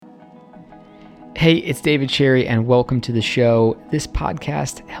Hey, it's David Cherry, and welcome to the show. This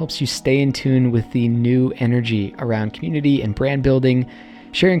podcast helps you stay in tune with the new energy around community and brand building,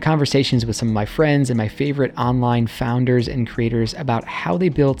 sharing conversations with some of my friends and my favorite online founders and creators about how they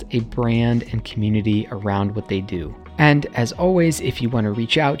built a brand and community around what they do. And as always, if you want to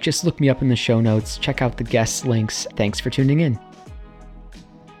reach out, just look me up in the show notes, check out the guest links. Thanks for tuning in.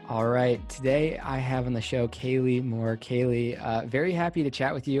 All right. Today I have on the show Kaylee Moore. Kaylee, very happy to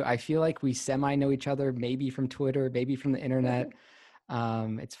chat with you. I feel like we know each other, maybe from Twitter, maybe from the internet.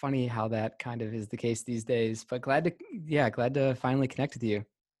 It's funny how that kind of is the case these days, but glad to finally connect with you.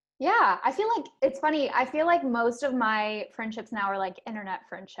 Yeah, I feel like it's funny. I feel like most of my friendships now are like internet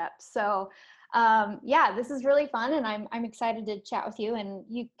friendships. So, yeah, this is really fun, and I'm excited to chat with you. And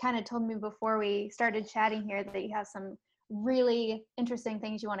you kind of told me before we started chatting here that you have some really interesting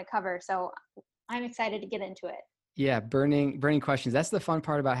things you want to cover. So, I'm excited to get into it. Yeah, burning questions. That's the fun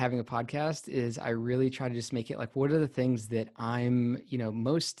part about having a podcast is I really try to just make it like, what are the things that I'm,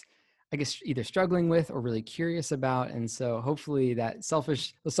 most, I guess, either struggling with or really curious about. And so hopefully those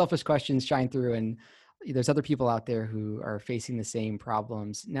selfish questions shine through and there's other people out there who are facing the same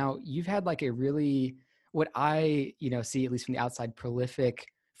problems. Now, you've had like a really, what I, see at least from the outside, prolific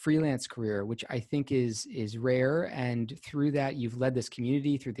freelance career, which I think is rare. And through that, you've led this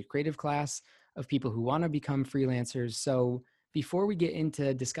community through the creative class of people who want to become freelancers. So before we get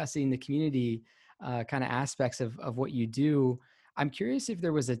into discussing the community kind of aspects of what you do, I'm curious if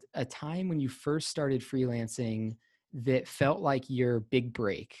there was a time when you first started freelancing that felt like your big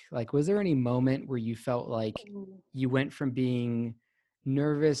break. Like, was there any moment where you felt like Ooh. you went from being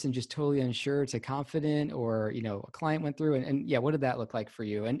nervous and just totally unsure to confident, or, a client went through and yeah, what did that look like for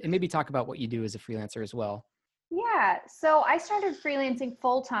you? And maybe talk about what you do as a freelancer as well. Yeah, so I started freelancing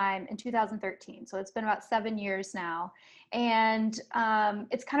full time in 2013. So it's been about 7 years now. And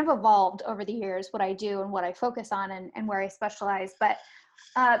it's kind of evolved over the years what I do and what I focus on and where I specialize. But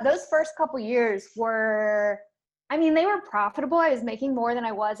those first couple years were, I mean, they were profitable. I was making more than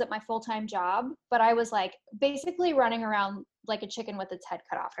I was at my full time job, but I was like basically running around like a chicken with its head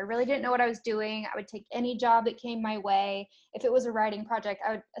cut off. I really didn't know what I was doing. I would take any job that came my way. If it was a writing project,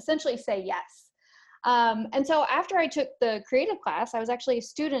 I would essentially say yes. And so after I took the creative class, I was actually a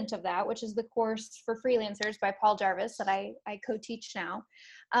student of that, which is the course for freelancers by Paul Jarvis that I co-teach now.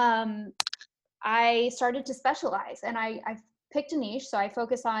 Um, I started to specialize and I picked a niche. So I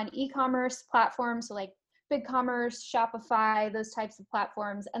focus on e-commerce platforms, so like BigCommerce, Shopify, those types of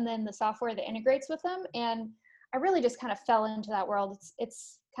platforms, and then the software that integrates with them. And I really just kind of fell into that world.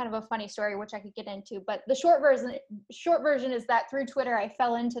 It's kind of a funny story, which I could get into, but the short version is that through Twitter, I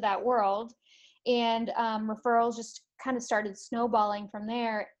fell into that world, and referrals just kind of started snowballing from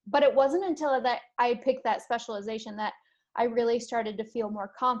there. But it wasn't until that I picked that specialization that I really started to feel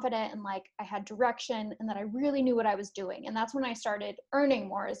more confident and like I had direction and that I really knew what I was doing. And that's when I started earning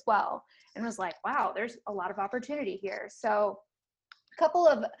more as well and was like, wow, there's a lot of opportunity here. So a couple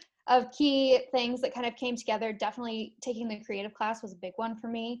of key things that kind of came together. Definitely taking the creative class was a big one for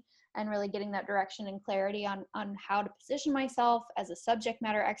me, and really getting that direction and clarity on how to position myself as a subject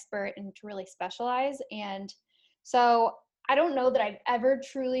matter expert and to really specialize. And so I don't know that I've ever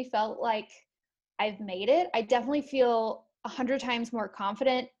truly felt like I've made it. I definitely feel 100 times more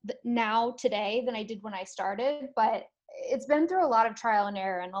confident now today than I did when I started, but it's been through a lot of trial and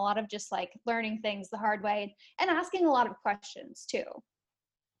error and a lot of just like learning things the hard way and asking a lot of questions too.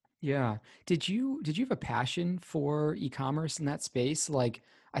 Yeah. Did you have a passion for e-commerce in that space? Like,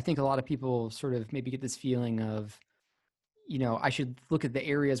 I think a lot of people sort of maybe get this feeling of, I should look at the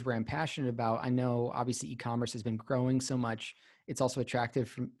areas where I'm passionate about. I know obviously e-commerce has been growing so much. It's also attractive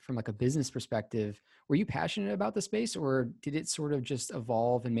from like a business perspective. Were you passionate about the space, or did it sort of just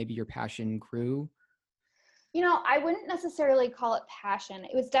evolve and maybe your passion grew? I wouldn't necessarily call it passion.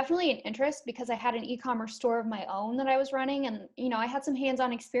 It was definitely an interest because I had an e-commerce store of my own that I was running, and I had some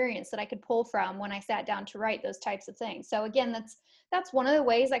hands-on experience that I could pull from when I sat down to write those types of things. So again, that's one of the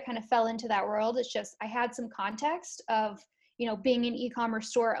ways I kind of fell into that world. It's just I had some context of being an e-commerce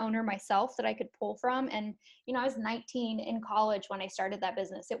store owner myself that I could pull from. And I was 19 in college when I started that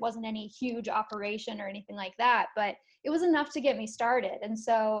business. It wasn't any huge operation or anything like that, but it was enough to get me started. And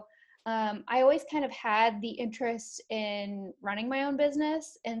so I always kind of had the interest in running my own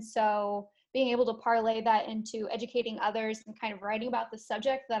business. And so being able to parlay that into educating others and kind of writing about the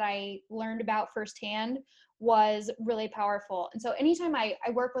subject that I learned about firsthand was really powerful. And so anytime I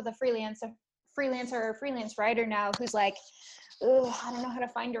work with a freelancer or freelance writer now who's like, ugh, I don't know how to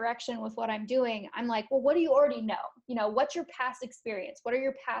find direction with what I'm doing, I'm like, well, what do you already know? What's your past experience? What are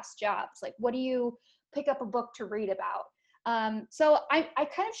your past jobs? Like, what do you pick up a book to read about? So I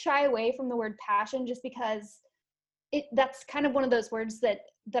kind of shy away from the word passion just because that's kind of one of those words that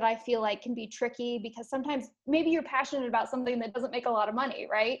I feel like can be tricky, because sometimes maybe you're passionate about something that doesn't make a lot of money,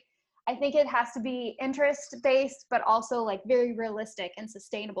 right? I think it has to be interest based, but also like very realistic and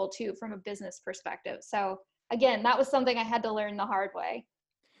sustainable too from a business perspective. So again, that was something I had to learn the hard way.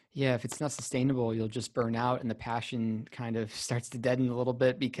 Yeah, if it's not sustainable, you'll just burn out and the passion kind of starts to deaden a little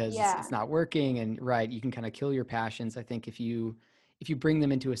bit because it's Yeah. not working. And right, you can kind of kill your passions. I think if you bring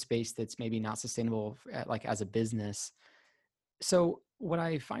them into a space that's maybe not sustainable like as a business. So what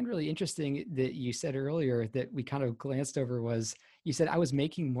I find really interesting that you said earlier that we kind of glanced over was you said I was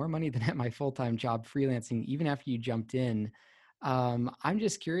making more money than at my full-time job freelancing even after you jumped in. I'm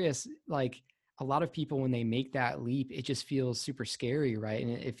just curious, like a lot of people when they make that leap, it just feels super scary, right?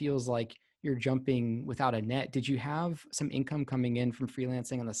 And it feels like you're jumping without a net. Did you have some income coming in from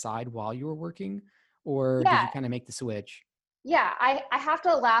freelancing on the side while you were working, or did Yeah. you kind of make the switch? Yeah. I have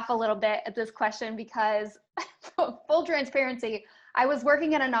to laugh a little bit at this question because full transparency, I was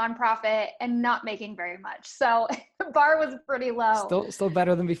working at a nonprofit and not making very much. So the bar was pretty low. Still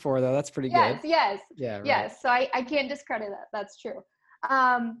better than before though. That's pretty Yes, good. yes, Yeah, right. yes. So I can't discredit that. That's true.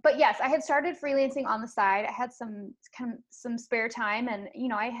 But yes, I had started freelancing on the side. I had some spare time, and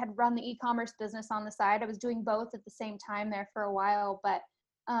I had run the e-commerce business on the side. I was doing both at the same time there for a while, but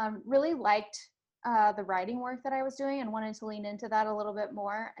really liked the writing work that I was doing and wanted to lean into that a little bit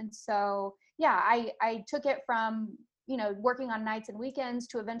more. And so yeah, I took it from working on nights and weekends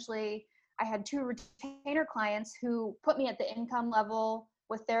to eventually I had two retainer clients who put me at the income level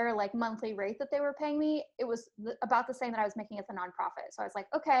with their like monthly rate that they were paying me. It was about the same that I was making at the nonprofit. So I was like,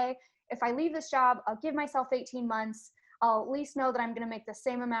 okay, if I leave this job, I'll give myself 18 months. I'll at least know that I'm going to make the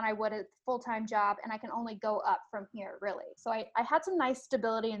same amount I would at the full-time job, and I can only go up from here, really. So I had some nice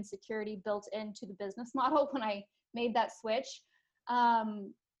stability and security built into the business model when I made that switch.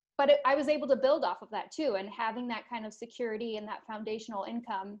 But I was able to build off of that too, and having that kind of security and that foundational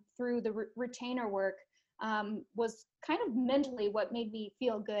income through the retainer work was kind of mentally what made me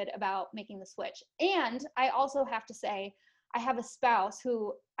feel good about making the switch. And I also have to say, I have a spouse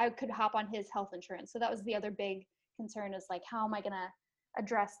who I could hop on his health insurance. So that was the other big concern, is like, how am I going to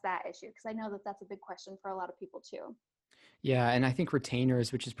address that issue? Because I know that that's a big question for a lot of people too. Yeah, and I think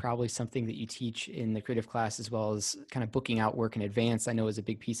retainers, which is probably something that you teach in the creative class as well as kind of booking out work in advance, I know is a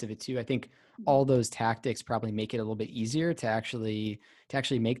big piece of it too. I think Mhm. all those tactics probably make it a little bit easier to actually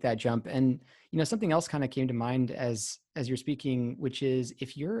make that jump. And something else kind of came to mind as you're speaking, which is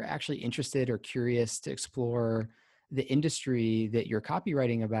if you're actually interested or curious to explore the industry that you're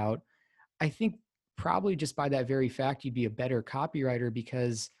copywriting about, I think probably just by that very fact, you'd be a better copywriter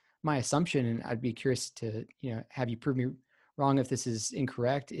because my assumption, and I'd be curious to, have you prove me wrong if this is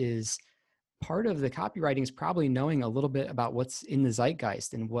incorrect, is part of the copywriting is probably knowing a little bit about what's in the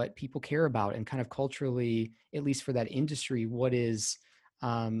zeitgeist and what people care about and kind of culturally, at least for that industry, what is,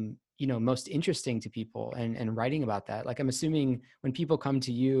 most interesting to people and writing about that. Like I'm assuming when people come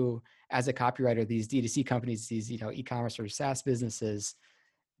to you as a copywriter, these D2C companies, these, e-commerce or SaaS businesses,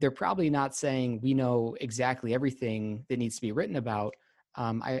 they're probably not saying we know exactly everything that needs to be written about.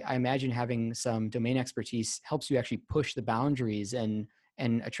 I imagine having some domain expertise helps you actually push the boundaries and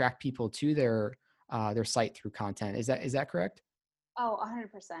attract people to their site through content. Is that correct? Oh, 100%.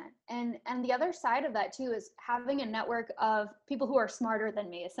 And the other side of that too is having a network of people who are smarter than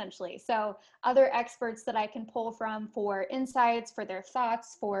me, essentially. So other experts that I can pull from for insights, for their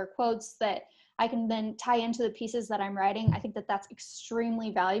thoughts, for quotes that I can then tie into the pieces that I'm writing. I think that that's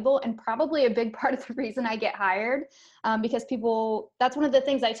extremely valuable and probably a big part of the reason I get hired, because that's one of the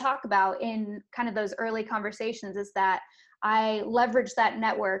things I talk about in kind of those early conversations, is that I leverage that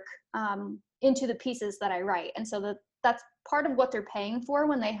network into the pieces that I write. And so that's part of what they're paying for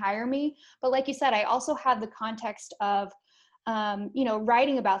when they hire me. But like you said, I also have the context of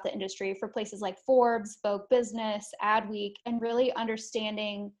writing about the industry for places like Forbes, Vogue Business, Adweek, and really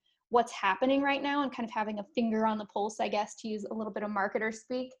understanding what's happening right now and kind of having a finger on the pulse, I guess, to use a little bit of marketer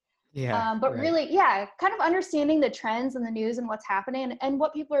speak. Yeah, But right. really, yeah, kind of understanding the trends and the news and what's happening and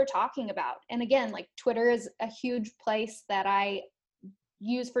what people are talking about. And again, like Twitter is a huge place that I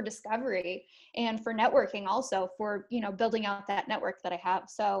use for discovery and for networking, also for building out that network that I have.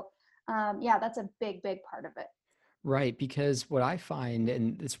 So yeah, that's a big part of it. Right, because what I find,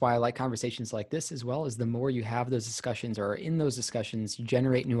 and that's why I like conversations like this as well, is the more you have those discussions or in those discussions, you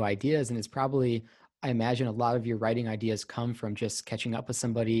generate new ideas. And it's probably, I imagine a lot of your writing ideas come from just catching up with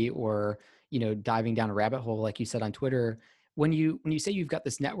somebody or, diving down a rabbit hole, like you said on Twitter. When you say you've got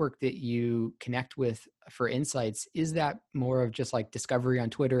this network that you connect with for insights, is that more of just like discovery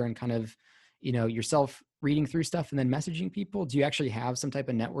on Twitter and kind of, yourself reading through stuff and then messaging people? Do you actually have some type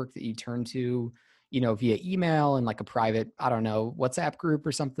of network that you turn to, via email and like a private, I don't know, WhatsApp group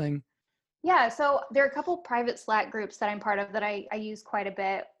or something? Yeah, so there are a couple private Slack groups that I'm part of that I use quite a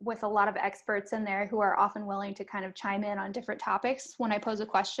bit, with a lot of experts in there who are often willing to kind of chime in on different topics when I pose a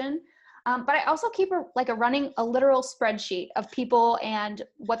question. But I also keep a literal spreadsheet of people and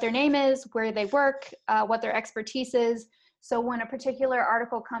what their name is, where they work, what their expertise is. So when a particular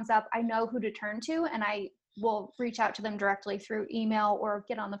article comes up, I know who to turn to, and I will reach out to them directly through email or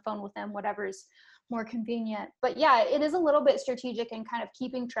get on the phone with them, whatever's more convenient. But yeah, it is a little bit strategic in kind of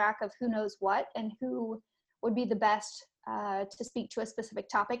keeping track of who knows what and who would be the best to speak to a specific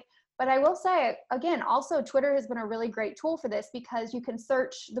topic. But I will say, again, also Twitter has been a really great tool for this, because you can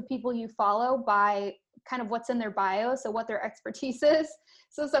search the people you follow by kind of what's in their bio, so what their expertise is.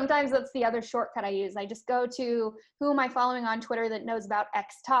 So sometimes that's the other shortcut I use. I just go to who am I following on Twitter that knows about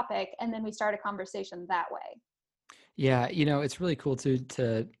X topic, and then we start a conversation that way. Yeah, it's really cool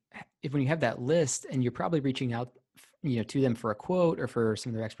to if when you have that list and you're probably reaching out, to them for a quote or for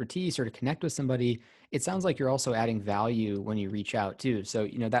some of their expertise or to connect with somebody, it sounds like you're also adding value when you reach out too. So,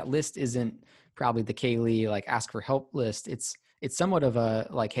 that list isn't probably the Kaylee like ask for help list. It's somewhat of a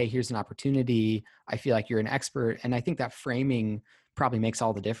like, hey, here's an opportunity. I feel like you're an expert. And I think that framing probably makes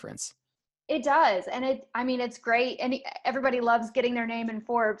all the difference. It does. And it's great. And everybody loves getting their name in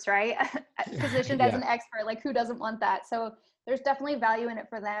Forbes, right? Positioned as Yeah. an expert, like who doesn't want that? So there's definitely value in it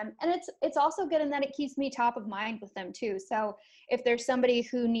for them. And it's also good in that it keeps me top of mind with them too. So if there's somebody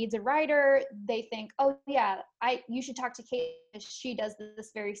who needs a writer, they think, oh yeah, you should talk to Kate. She does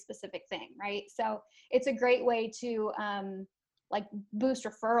this very specific thing, right? So it's a great way to like boost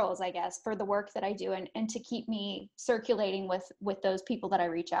referrals, I guess, for the work that I do, and to keep me circulating with those people that I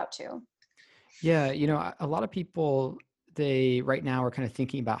reach out to. Yeah, a lot of people, they right now are kind of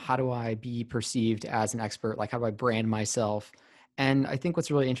thinking about how do I be perceived as an expert? Like, how do I brand myself? And I think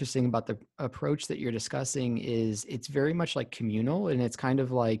what's really interesting about the approach that you're discussing is it's very much like communal, and it's kind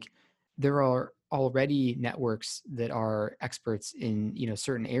of like there are already networks that are experts in,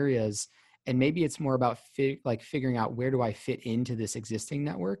 certain areas. And maybe it's more about like figuring out where do I fit into this existing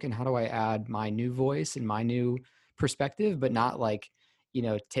network and how do I add my new voice and my new perspective, but not like,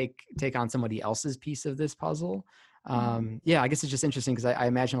 take on somebody else's piece of this puzzle. Mhm. Yeah, I guess it's just interesting because I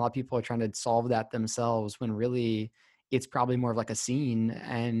imagine a lot of people are trying to solve that themselves when really it's probably more of like a scene.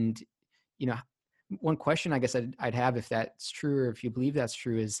 And you know one question I guess I'd have, if that's true or if you believe that's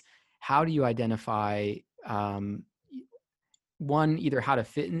true, is how do you identify one, either how to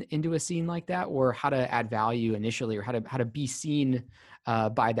fit into a scene like that or how to add value initially, or how to be seen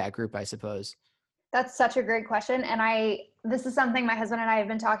by that group, I suppose. That's such a great question. And this is something my husband and I have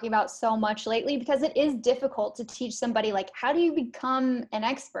been talking about so much lately, because it is difficult to teach somebody, like, how do you become an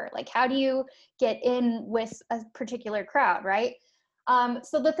expert? Like, how do you get in with a particular crowd, right?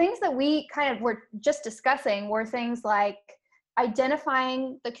 So the things that we kind of were just discussing were things like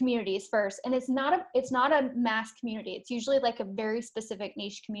identifying the communities first. And it's not a mass community. It's usually like a very specific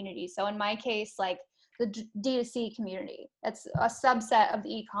niche community. So in my case, like the D2C community, that's a subset of the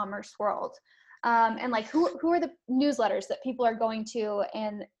e-commerce world. And like who are the newsletters that people are going to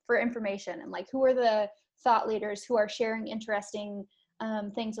and for information, and like who are the thought leaders who are sharing interesting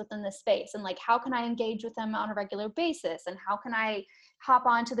things within the space, and like how can I engage with them on a regular basis, and how can I hop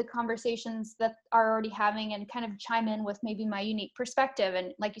onto the conversations that are already having and kind of chime in with maybe my unique perspective,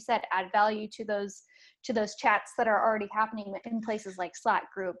 and like you said, add value to those chats that are already happening in places like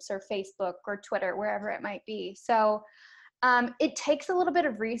Slack groups or Facebook or Twitter, wherever it might be. So it takes a little bit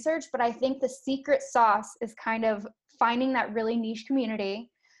of research, but I think the secret sauce is kind of finding that really niche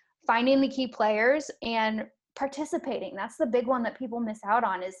community, finding the key players, and participating. That's the big one that people miss out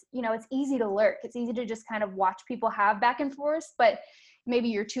on. Is, it's easy to lurk. It's easy to just kind of watch people have back and forth, but maybe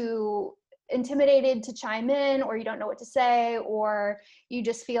you're too intimidated to chime in, or you don't know what to say, or you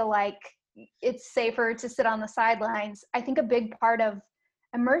just feel like it's safer to sit on the sidelines. I think a big part of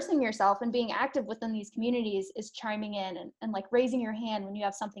immersing yourself and being active within these communities is chiming in and like raising your hand when you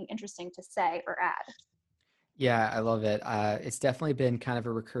have something interesting to say or add. Yeah, I love it. It's definitely been kind of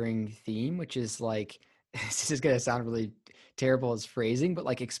a recurring theme, which is like, this is going to sound really terrible as phrasing, but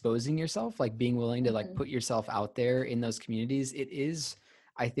like exposing yourself, like being willing to like Mhm. put yourself out there in those communities. It is,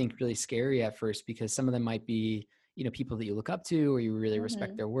 I think, really scary at first because some of them might be, people that you look up to or you really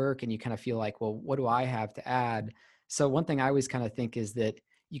respect Mhm. their work and you kind of feel like, well, what do I have to add? So one thing I always kind of think is that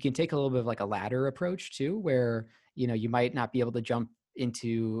you can take a little bit of like a ladder approach too, where, you might not be able to jump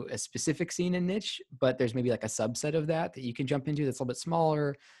into a specific scene and niche, but there's maybe like a subset of that you can jump into that's a little bit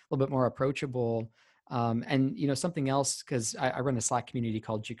smaller, a little bit more approachable. And something else, because I run a Slack community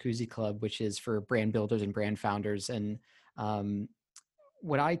called Jacuzzi Club, which is for brand builders and brand founders. And um,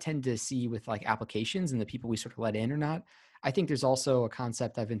 what I tend to see with like applications and the people we sort of let in or not, I think there's also a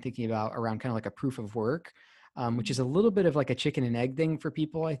concept I've been thinking about around kind of like a proof of work, which is a little bit of like a chicken and egg thing for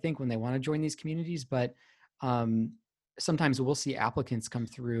people, I think, when they want to join these communities. But um, sometimes we'll see applicants come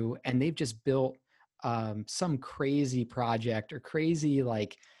through and they've just built some crazy project or crazy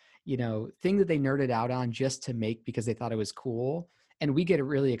like, thing that they nerded out on just to make because they thought it was cool. And we get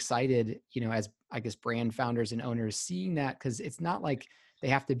really excited, as I guess brand founders and owners seeing that, because it's not like they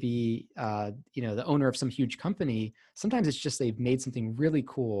have to be, the owner of some huge company. Sometimes it's just they've made something really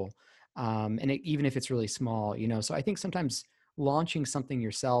cool, and even if it's really small, So I think sometimes launching something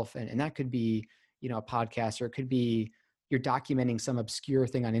yourself, and that could be, a podcast, or it could be you're documenting some obscure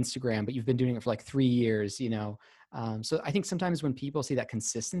thing on Instagram, but you've been doing it for like 3 years, So I think sometimes when people see that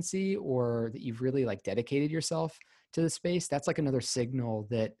consistency or that you've really like dedicated yourself to the space, that's like another signal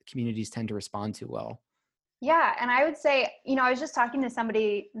that communities tend to respond to well. Yeah, and I would say, I was just talking to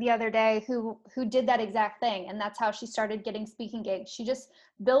somebody the other day who did that exact thing, and that's how she started getting speaking gigs. She just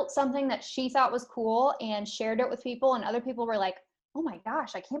built something that she thought was cool and shared it with people, and other people were like, "Oh my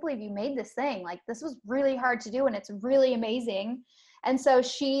gosh, I can't believe you made this thing. Like this was really hard to do and it's really amazing." And so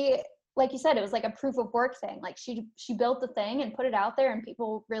she, like you said, it was like a proof of work thing. Like she built the thing and put it out there and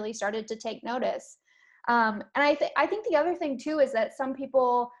people really started to take notice. And I think the other thing too is that some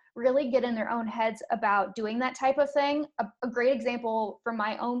people really get in their own heads about doing that type of thing. A great example from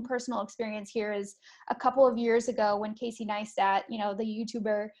my own personal experience here is a couple of years ago when Casey Neistat, the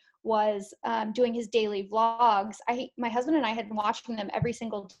YouTuber, was doing his daily vlogs. My husband and I had been watching them every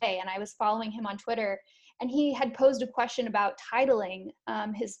single day, and I was following him on Twitter. And he had posed a question about titling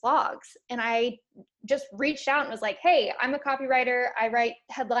his vlogs, and I just reached out and was like, "Hey, I'm a copywriter. I write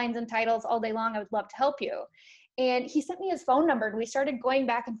headlines and titles all day long. I would love to help you." And he sent me his phone number and we started going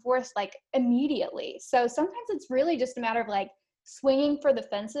back and forth like immediately. So sometimes it's really just a matter of like swinging for the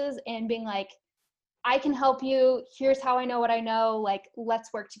fences and being like, "I can help you. Here's how I know what I know. Like,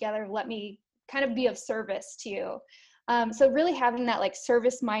 let's work together. Let me kind of be of service to you." So really having that like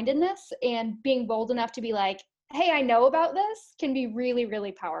service mindedness and being bold enough to be like, "Hey, I know about this," can be really,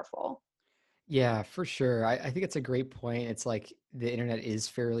 really powerful. Yeah, for sure. I think it's a great point. It's like the internet is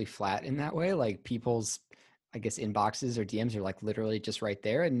fairly flat in that way. Like people's, I guess, inboxes or DMs are like literally just right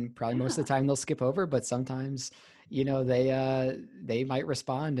there. And probably most of Yeah. the time they'll skip over, but sometimes, they might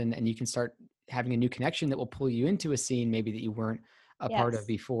respond, and you can start having a new connection that will pull you into a scene maybe that you weren't a part of Yes.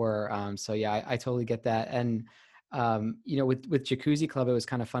 before. So yeah, I totally get that. And with Jacuzzi Club, it was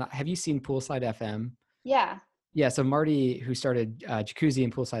kind of fun. Have you seen Poolside FM? Yeah. Yeah, so Marty, who started Jacuzzi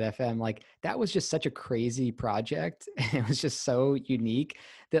and Poolside FM, like that was just such a crazy project. And it was just so unique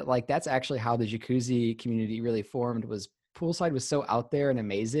that like that's actually how the Jacuzzi community really formed. Was Poolside was so out there and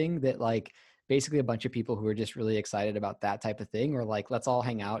amazing that like basically a bunch of people who were just really excited about that type of thing were like, let's all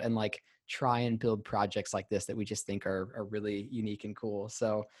hang out and like try and build projects like this that we just think are really unique and cool.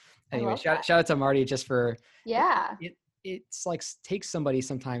 So I anyway, love that. shout out to Marty just for it, Yeah. it's like takes somebody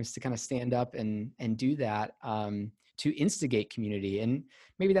sometimes to kind of stand up and do that, to instigate community. And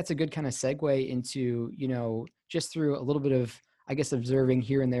maybe that's a good kind of segue into, just through a little bit of, I guess, observing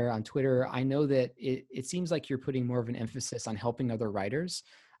here and there on Twitter. I know that it seems like you're putting more of an emphasis on helping other writers.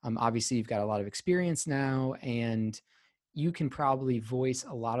 Obviously you've got a lot of experience now, and you can probably voice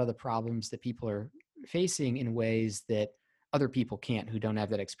a lot of the problems that people are facing in ways that other people can't who don't have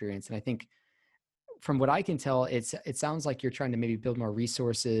that experience. And I think from what I can tell, it sounds like you're trying to maybe build more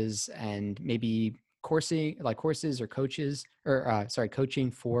resources and maybe courses or coaches, or sorry,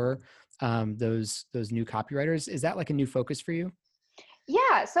 coaching for those new copywriters. Is that like a new focus for you?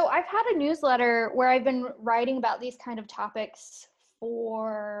 Yeah, so I've had a newsletter where I've been writing about these kind of topics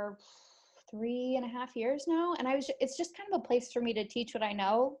for 3.5 years now, and it's just kind of a place for me to teach what I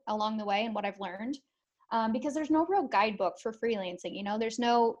know along the way and what I've learned. Because there's no real guidebook for freelancing.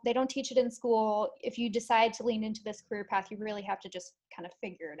 They don't teach it in school. If you decide to lean into this career path, you really have to just kind of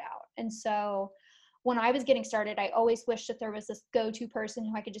figure it out. And so when I was getting started, I always wished that there was this go-to person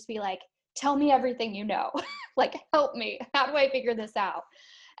who I could just be like, "Tell me everything you know." Like, help me. How do I figure this out?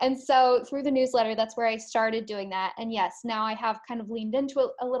 And so through the newsletter, that's where I started doing that. And yes, now I have kind of leaned into it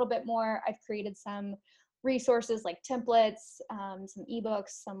a little bit more. I've created some resources like templates, some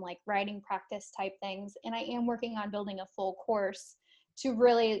ebooks, some like writing practice type things. And I am working on building a full course to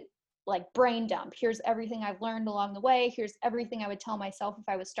really like brain dump. Here's everything I've learned along the way. Here's everything I would tell myself if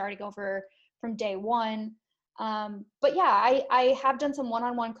I was starting over from day one. But yeah, I have done some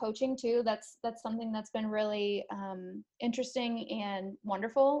one-on-one coaching too. That's something that's been really interesting and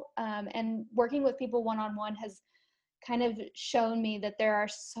wonderful. And working with people one-on-one has kind of shown me that there are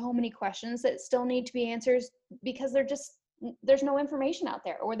so many questions that still need to be answered because there's no information out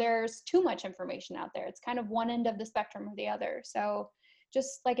there, or there's too much information out there. It's kind of one end of the spectrum or the other. So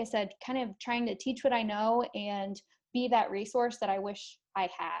just like I said, kind of trying to teach what I know and be that resource that I wish I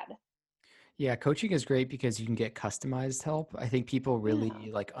had. Yeah, coaching is great because you can get customized help. I think people Yeah.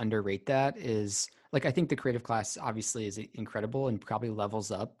 really like underrate that is like I think the creative class obviously is incredible and probably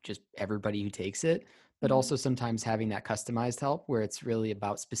levels up just everybody who takes it, but Mhm. also sometimes having that customized help where it's really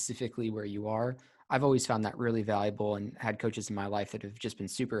about specifically where you are. I've always found that really valuable and had coaches in my life that have just been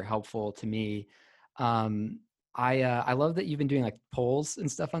super helpful to me. Um, I love that you've been doing like polls and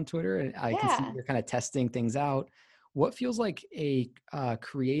stuff on Twitter, and I can see Yeah. you're kind of testing things out. What feels like a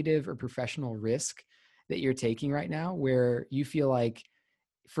creative or professional risk that you're taking right now where you feel like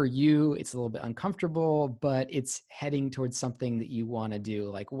for you it's a little bit uncomfortable, but it's heading towards something that you want to do?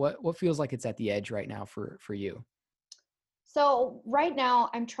 Like what feels like it's at the edge right now for you? So right now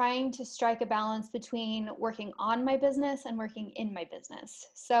I'm trying to strike a balance between working on my business and working in my business.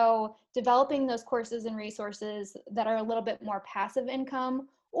 So developing those courses and resources that are a little bit more passive income,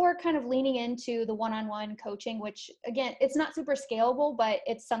 or kind of leaning into the one-on-one coaching, which again, it's not super scalable, but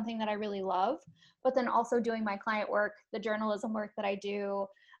it's something that I really love. But then also doing my client work, the journalism work that I do,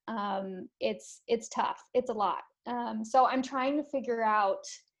 it's tough. It's a lot. So I'm trying to figure out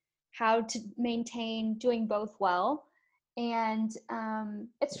how to maintain doing both well, and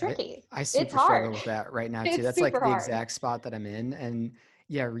it's Yeah, tricky. I It's super struggle hard. with that right now too. It's That's like super the hard. exact spot that I'm in. And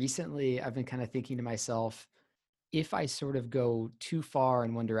yeah, recently I've been kind of thinking to myself, if I sort of go too far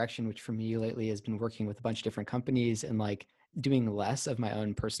in one direction, which for me lately has been working with a bunch of different companies and like doing less of my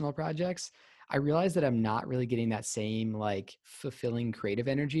own personal projects, I realize that I'm not really getting that same like fulfilling creative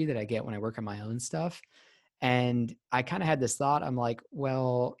energy that I get when I work on my own stuff. And I kind of had this thought, I'm like,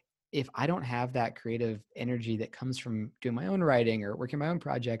 well, if I don't have that creative energy that comes from doing my own writing or working my own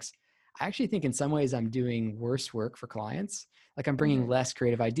projects, I actually think in some ways I'm doing worse work for clients. Like I'm bringing Mhm. less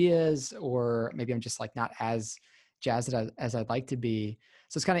creative ideas, or maybe I'm just like not as jazzed as I'd like to be.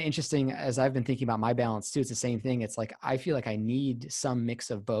 So it's kind of interesting as I've been thinking about my balance too. It's the same thing. It's like I feel like I need some mix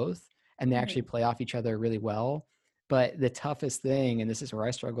of both, and they actually Mhm. play off each other really well. But the toughest thing, and this is where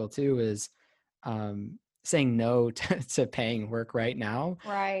I struggle too, is um, saying no to paying work right now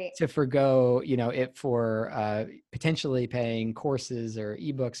Right. to forgo, you know, it for potentially paying courses or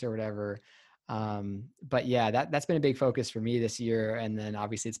ebooks or whatever. But yeah, that's been a big focus for me this year. And then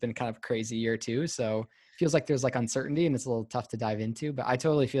obviously it's been kind of a crazy year too. So it feels like there's like uncertainty and it's a little tough to dive into, but I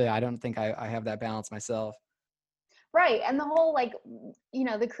totally feel I don't think I have that balance myself. Right. And the whole like,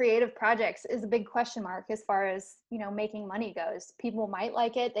 the creative projects is a big question mark as far as, making money goes. People might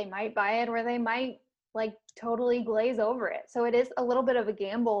like it, they might buy it, or they might like totally glaze over it. So it is a little bit of a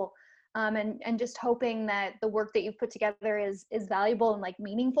gamble. And just hoping that the work that you've put together is valuable and like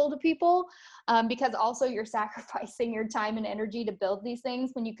meaningful to people, because also you're sacrificing your time and energy to build these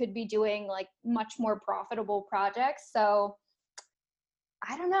things when you could be doing like much more profitable projects. So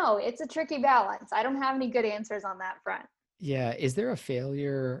I don't know. It's a tricky balance. I don't have any good answers on that front. Yeah. Is there a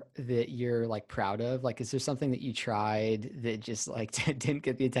failure that you're like proud of? Like, is there something that you tried that just like didn't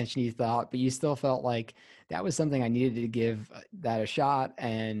get the attention you thought, but you still felt like that was something I needed to give that a shot?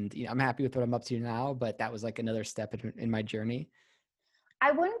 And, you know, I'm happy with what I'm up to now, but that was like another step in my journey.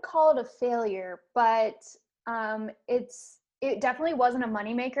 I wouldn't call it a failure, but it definitely wasn't a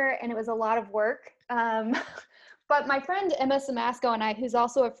moneymaker, and it was a lot of work. But my friend Emma Samasco and I, who's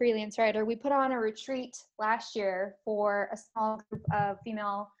also a freelance writer, we put on a retreat last year for a small group of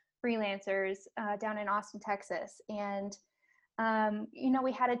female freelancers down in Austin, Texas. And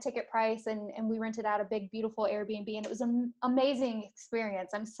we had a ticket price, and we rented out a big, beautiful Airbnb, and it was an amazing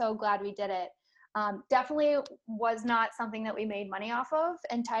experience. I'm so glad we did it. Definitely was not something that we made money off of,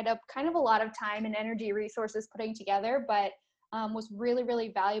 and tied up kind of a lot of time and energy resources putting together, but was really,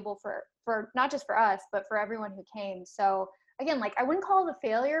 really valuable for not just for us, but for everyone who came. So again, like I wouldn't call it a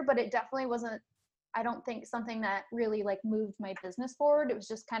failure, but it definitely wasn't, I don't think, something that really like moved my business forward. It was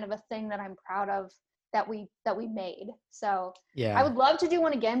just kind of a thing that I'm proud of that we made. So I Yeah. would love to do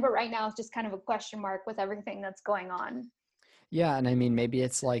one again, but right now it's just kind of a question mark with everything that's going on. Yeah, and I mean, maybe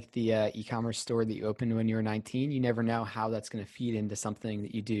it's like the e-commerce store that you opened when you were 19. You never know how that's going to feed into something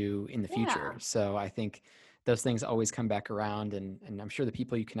that you do in the future. Yeah. So I think those things always come back around, and I'm sure the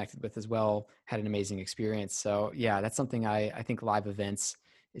people you connected with as well had an amazing experience. So yeah, that's something I think live events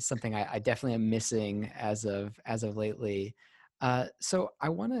is something I definitely am missing as of lately. So I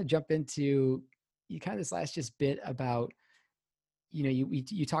want to jump into, you kind of this last just bit about,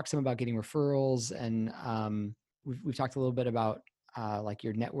 you talked some about getting referrals, and we've talked a little bit about like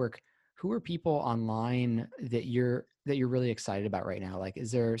your network. Who are people online that you're really excited about right now? Like,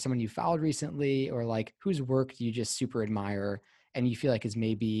 is there someone you followed recently, or like whose work do you just super admire and you feel like is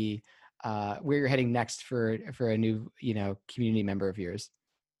maybe where you're heading next for a new, community member of yours?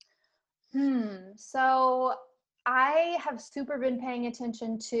 So I have super been paying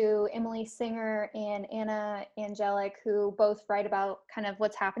attention to Emily Singer and Anna Angelic, who both write about kind of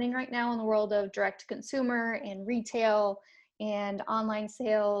what's happening right now in the world of direct to consumer and retail and online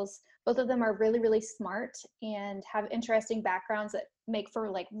sales. Both of them are really, really smart and have interesting backgrounds that make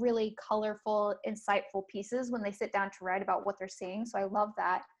for like really colorful, insightful pieces when they sit down to write about what they're seeing. So I love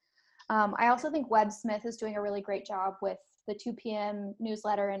that. I also think Webb Smith is doing a really great job with the 2 p.m.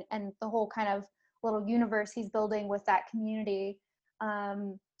 newsletter and the whole kind of little universe he's building with that community.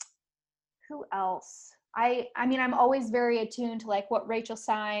 Who else? I mean, I'm always very attuned to like what Rachel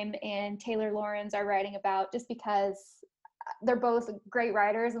Syme and Taylor Lorenz are writing about, just because they're both great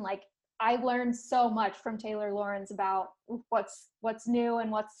writers, and like I learned so much from Taylor Lorenz about what's new and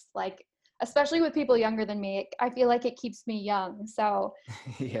what's like, especially with people younger than me. I feel like it keeps me young. So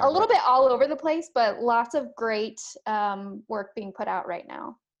Yeah, a little right. bit all over the place, but lots of great work being put out right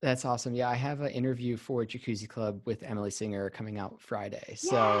now. That's awesome. Yeah, I have an interview for Jacuzzi Club with Emily Singer coming out Friday.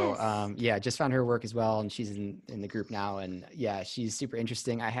 So Yes. yeah, just found her work as well, and she's in the group now. And yeah, she's super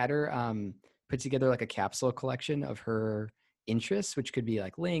interesting. I had her put together like a capsule collection of her interests, which could be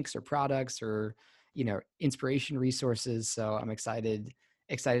like links or products or inspiration resources. So I'm excited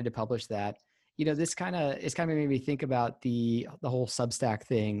to publish that. This kind of made me think about the whole Substack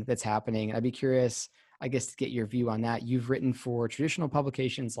thing that's happening. I'd be curious, I guess, to get your view on that. You've written for traditional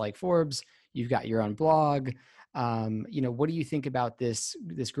publications like Forbes. You've got your own blog. What do you think about this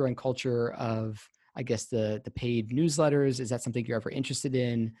growing culture of, I guess, the paid newsletters? Is that something you're ever interested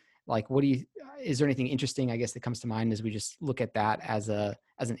in? Like, is there anything interesting, I guess, that comes to mind as we just look at that as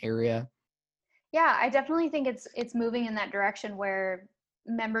an area? Yeah, I definitely think it's moving in that direction where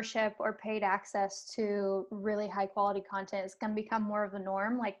membership or paid access to really high quality content is going to become more of the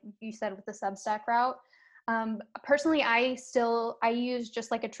norm, like you said with the Substack route. Personally, I use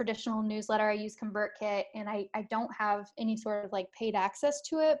just like a traditional newsletter. I use ConvertKit, and I don't have any sort of like paid access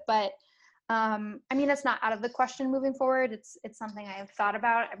to it, but I mean, it's not out of the question moving forward. It's something I have thought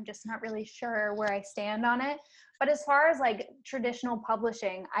about. I'm just not really sure where I stand on it. But as far as like traditional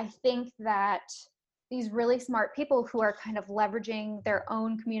publishing, I think that these really smart people who are kind of leveraging their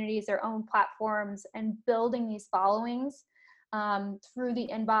own communities, their own platforms, and building these followings through the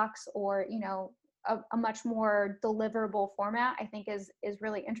inbox, or a much more deliverable format, I think is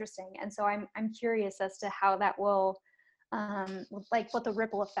really interesting. And so I'm curious as to how that will like what the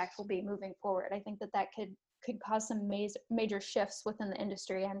ripple effect will be moving forward. I think that could cause some major shifts within the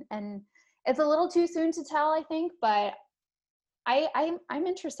industry, and it's a little too soon to tell, I think, but I'm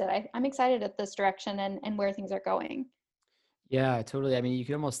interested. I'm excited at this direction and where things are going. Yeah, totally. I mean, you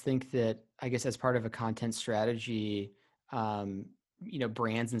could almost think that, I guess, as part of a content strategy, um,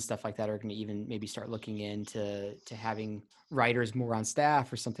 brands and stuff like that are going to even maybe start looking into having writers more on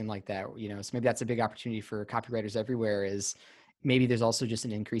staff or something like that. So maybe that's a big opportunity for copywriters everywhere. Is maybe there's also just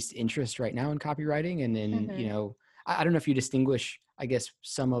an increased interest right now in copywriting, and in Mm-hmm. I don't know if you distinguish, I guess,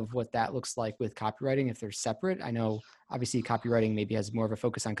 some of what that looks like with copywriting if they're separate. I know obviously copywriting maybe has more of a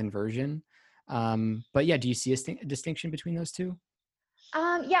focus on conversion. But yeah, do you see a distinction between those two?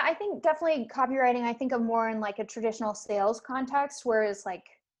 Yeah, I think definitely copywriting, I think of more in like a traditional sales context, whereas like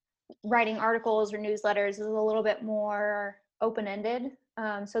writing articles or newsletters is a little bit more open-ended.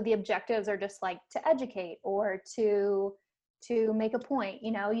 So the objectives are just like to educate or to make a point.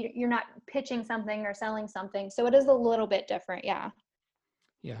 You're not pitching something or selling something, so it is a little bit different. Yeah.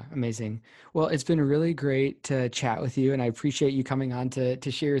 Yeah, amazing. Well, it's been really great to chat with you, and I appreciate you coming on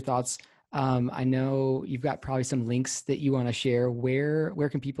to share your thoughts. I know you've got probably some links that you want to share. Where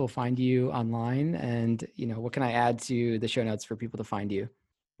can people find you online, and what can I add to the show notes for people to find you?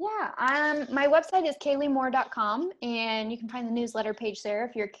 Yeah, my website is kayleemore.com, and you can find the newsletter page there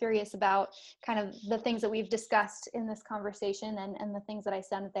if you're curious about kind of the things that we've discussed in this conversation and the things that I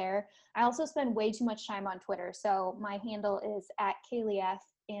send there. I also spend way too much time on Twitter, so my handle is at KayleeF,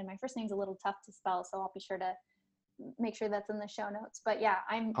 and my first name's a little tough to spell, so I'll be sure to make sure that's in the show notes. But yeah,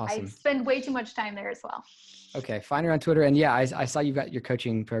 I Awesome. spend way too much time there as well. Okay, find her on Twitter. And yeah, I saw you've got your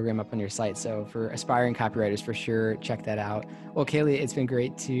coaching program up on your site. So for aspiring copywriters, for sure, check that out. Well, Kaylee, it's been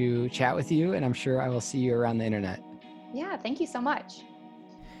great to chat with you, and I'm sure I will see you around the internet. Yeah, thank you so much.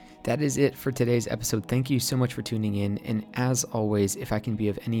 That is it for today's episode. Thank you so much for tuning in. And as always, if I can be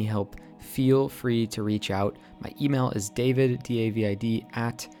of any help, feel free to reach out. My email is david, D-A-V-I-D,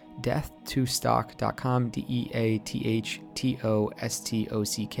 at death2stock.com,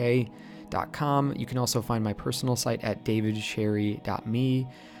 deathtostock.com. You can also find my personal site at davidsherry.me.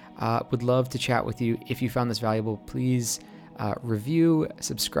 Would love to chat with you. If you found this valuable, please review,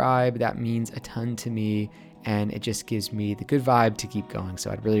 subscribe. That means a ton to me, and it just gives me the good vibe to keep going.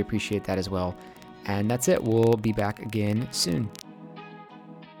 So I'd really appreciate that as well. And that's it. We'll be back again soon.